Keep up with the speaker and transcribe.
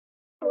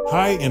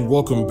Hi and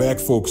welcome back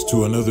folks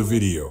to another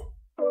video.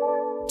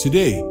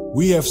 Today,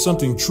 we have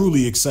something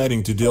truly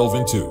exciting to delve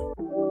into.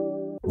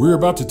 We're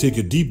about to take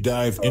a deep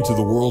dive into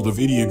the world of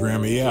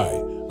Ideogram AI,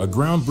 a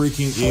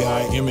groundbreaking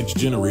AI image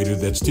generator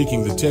that's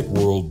taking the tech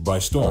world by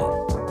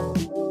storm.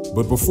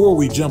 But before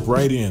we jump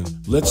right in,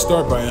 let's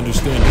start by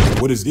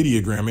understanding what is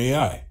Ideogram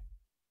AI.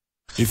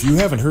 If you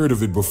haven't heard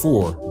of it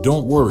before,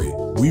 don't worry,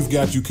 we've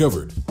got you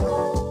covered.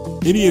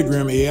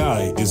 Ideogram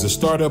AI is a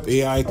startup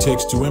AI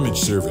text-to-image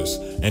service,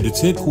 and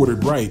it's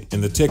headquartered right in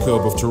the tech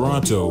hub of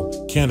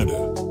Toronto, Canada.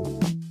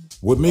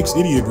 What makes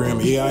Ideogram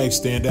AI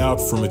stand out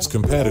from its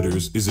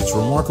competitors is its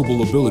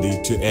remarkable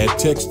ability to add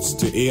texts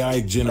to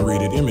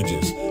AI-generated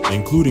images,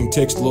 including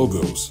text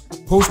logos,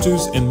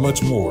 posters, and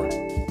much more.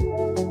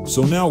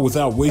 So now,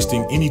 without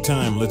wasting any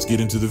time, let's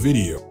get into the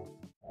video.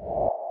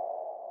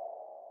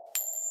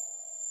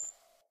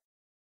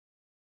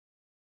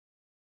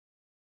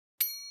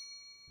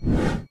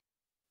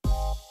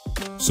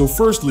 So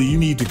firstly, you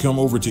need to come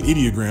over to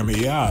Ideogram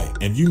AI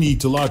and you need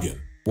to log in.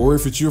 Or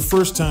if it's your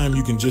first time,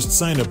 you can just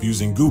sign up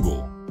using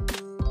Google.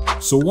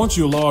 So once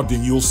you're logged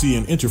in, you'll see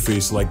an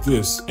interface like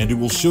this, and it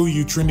will show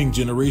you trending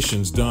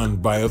generations done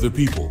by other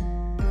people.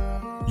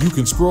 You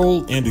can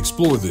scroll and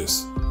explore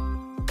this.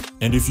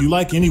 And if you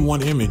like any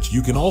one image,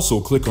 you can also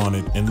click on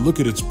it and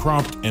look at its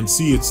prompt and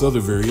see its other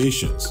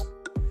variations.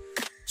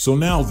 So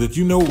now that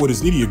you know what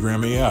is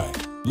Ideogram AI,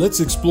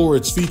 let's explore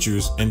its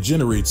features and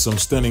generate some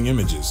stunning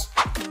images.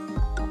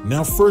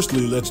 Now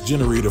firstly, let's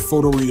generate a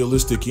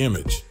photorealistic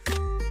image.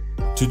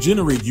 To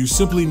generate, you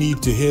simply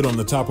need to head on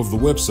the top of the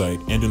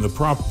website and in the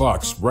prompt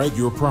box, write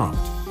your prompt.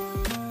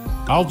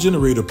 I'll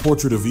generate a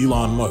portrait of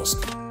Elon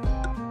Musk.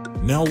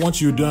 Now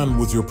once you're done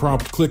with your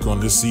prompt, click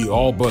on this See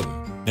All button,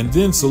 and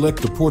then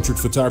select the portrait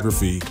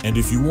photography, and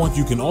if you want,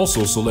 you can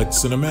also select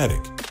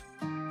cinematic.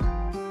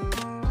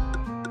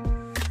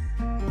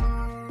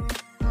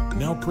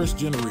 Now press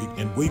generate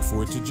and wait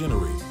for it to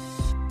generate.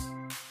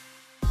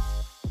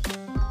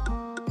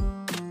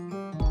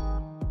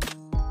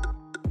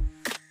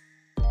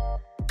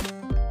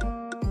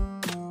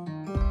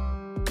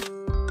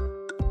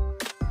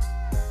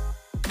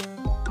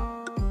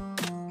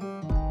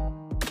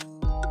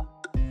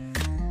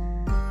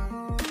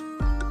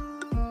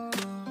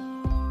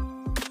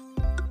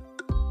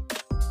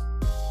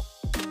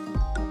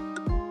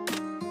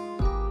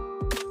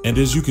 And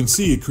as you can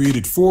see, it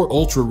created 4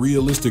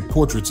 ultra-realistic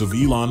portraits of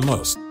Elon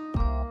Musk.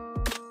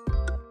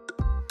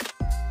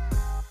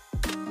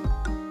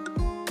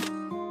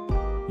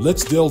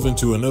 Let's delve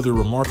into another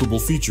remarkable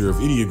feature of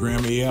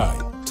Ideogram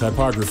AI,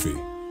 typography.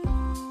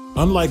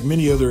 Unlike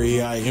many other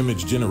AI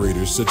image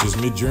generators such as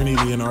Midjourney,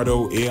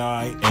 Leonardo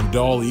AI, and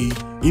DALL-E,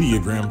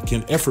 Ideogram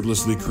can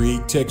effortlessly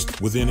create text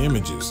within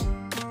images.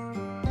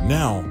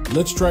 Now,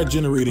 let's try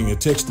generating a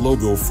text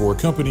logo for a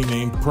company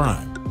named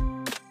Prime.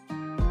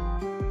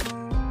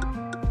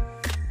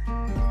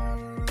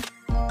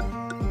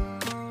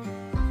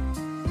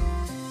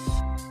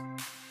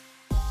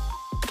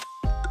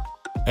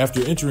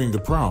 After entering the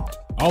prompt,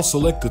 I'll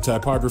select the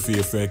typography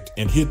effect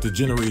and hit the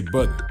Generate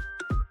button.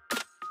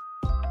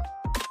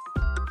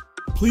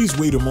 Please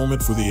wait a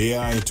moment for the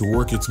AI to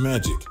work its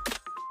magic.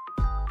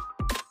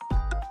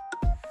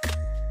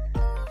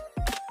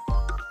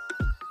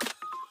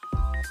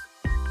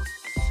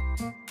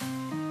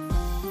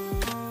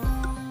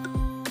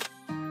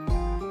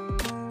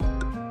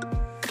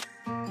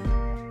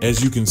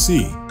 As you can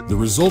see, the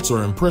results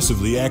are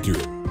impressively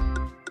accurate.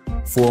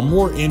 For a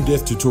more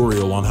in-depth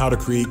tutorial on how to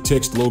create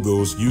text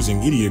logos using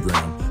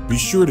Ideogram, be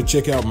sure to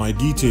check out my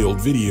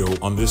detailed video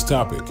on this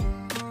topic.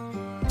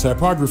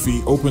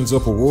 Typography opens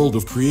up a world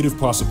of creative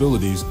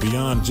possibilities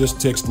beyond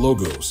just text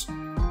logos.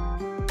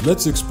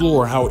 Let's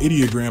explore how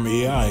Ideogram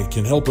AI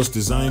can help us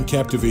design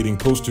captivating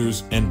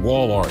posters and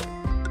wall art.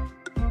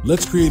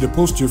 Let's create a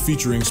poster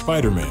featuring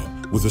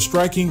Spider-Man with a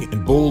striking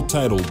and bold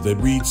title that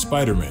reads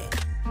Spider-Man.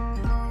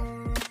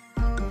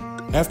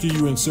 After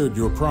you insert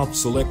your prompt,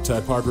 select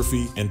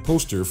typography and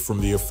poster from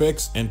the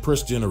effects and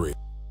press generate.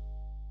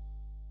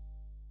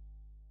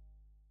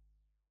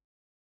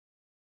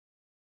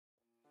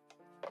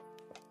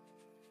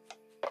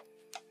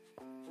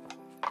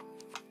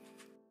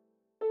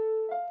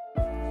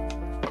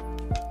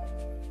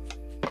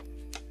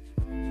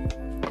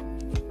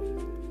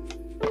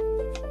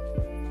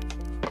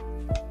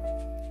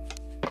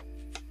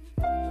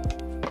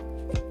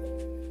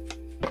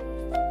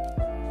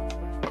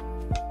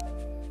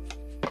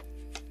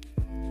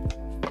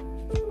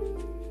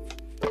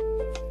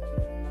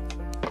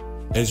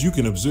 As you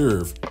can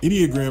observe,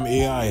 Ideogram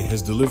AI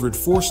has delivered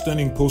 4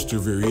 stunning poster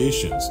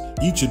variations,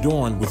 each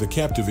adorned with a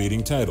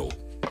captivating title.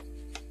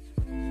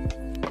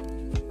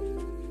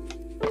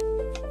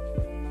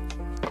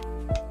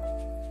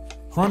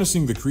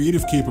 Harnessing the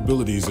creative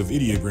capabilities of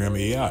Ideogram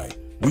AI,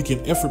 we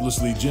can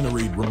effortlessly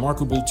generate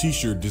remarkable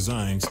t-shirt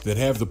designs that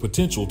have the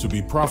potential to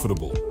be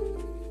profitable.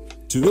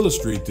 To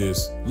illustrate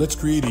this, let's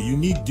create a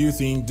unique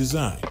deer-themed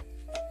design.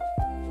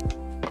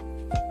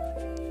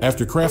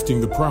 After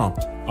crafting the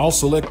prompt, I'll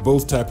select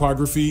both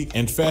typography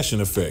and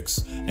fashion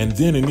effects, and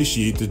then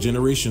initiate the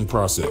generation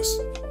process.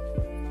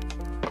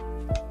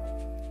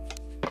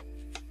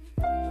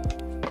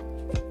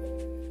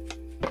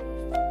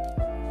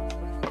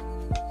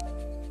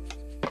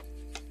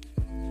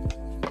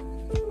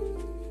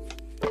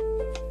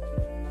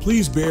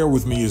 Please bear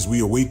with me as we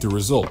await the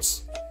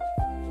results.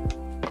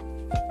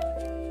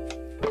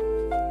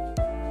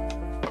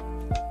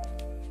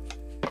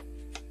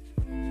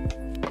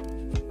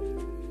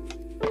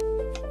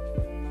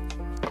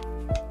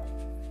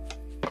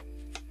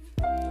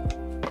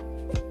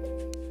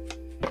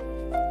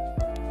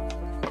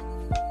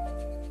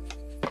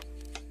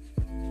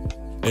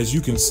 As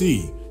you can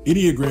see,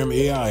 Ideogram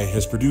AI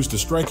has produced a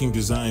striking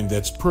design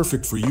that's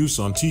perfect for use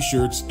on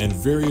t-shirts and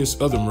various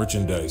other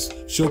merchandise,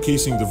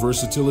 showcasing the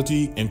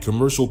versatility and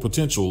commercial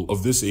potential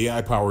of this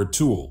AI-powered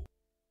tool.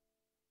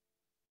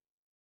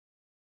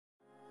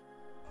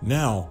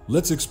 Now,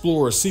 let's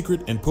explore a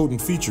secret and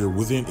potent feature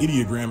within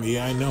Ideogram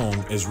AI known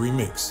as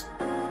Remix.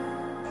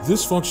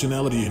 This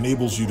functionality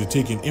enables you to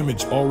take an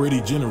image already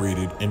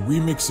generated and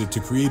remix it to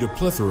create a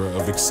plethora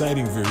of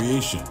exciting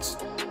variations.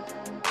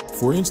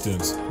 For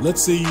instance, let's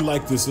say you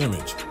like this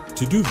image.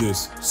 To do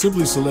this,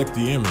 simply select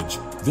the image,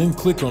 then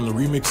click on the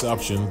remix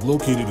option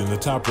located in the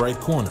top right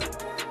corner.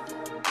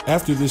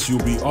 After this,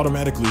 you'll be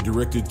automatically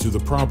directed to the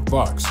prompt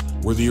box,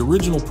 where the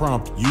original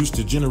prompt used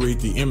to generate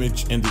the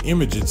image and the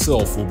image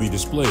itself will be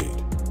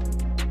displayed.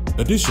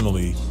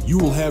 Additionally, you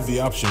will have the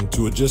option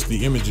to adjust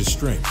the image's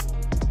strength.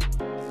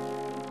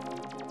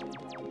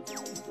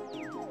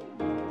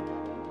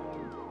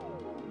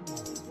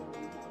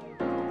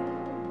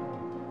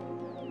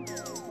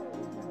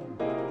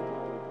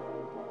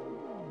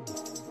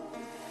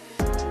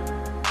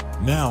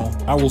 Now,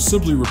 I will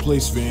simply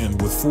replace van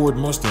with Ford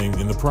Mustang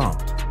in the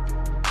prompt.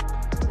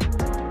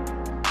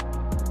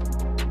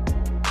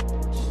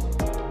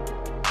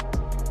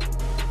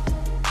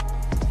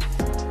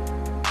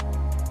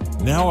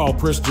 Now I'll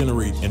press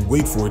generate and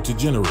wait for it to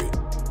generate.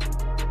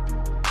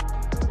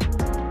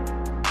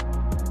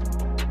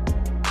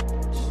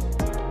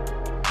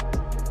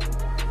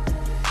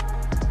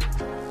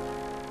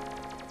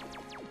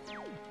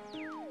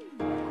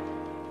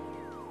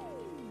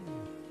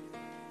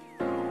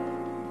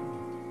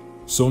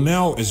 So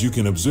now, as you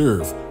can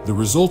observe, the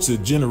results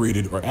it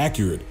generated are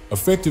accurate,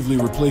 effectively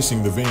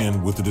replacing the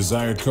van with the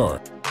desired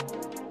car.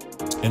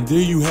 And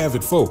there you have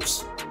it,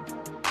 folks.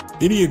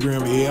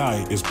 Ideogram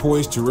AI is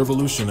poised to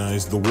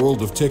revolutionize the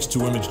world of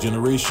text-to-image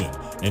generation,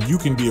 and you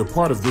can be a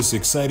part of this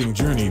exciting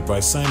journey by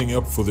signing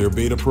up for their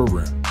beta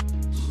program.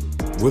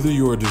 Whether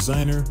you're a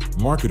designer,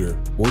 marketer,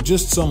 or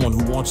just someone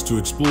who wants to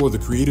explore the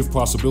creative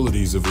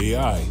possibilities of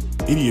AI,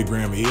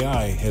 Ideogram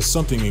AI has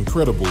something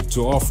incredible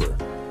to offer.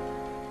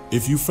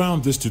 If you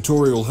found this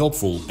tutorial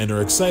helpful and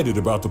are excited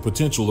about the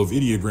potential of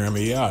Ideogram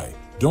AI,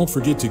 don't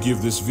forget to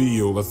give this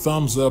video a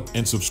thumbs up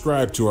and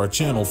subscribe to our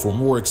channel for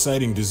more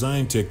exciting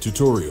design tech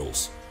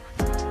tutorials.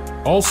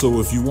 Also,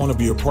 if you want to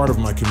be a part of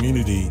my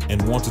community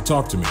and want to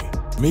talk to me,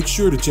 make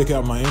sure to check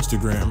out my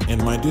Instagram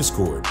and my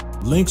Discord.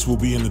 Links will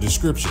be in the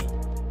description.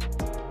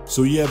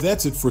 So yeah,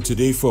 that's it for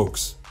today,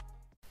 folks.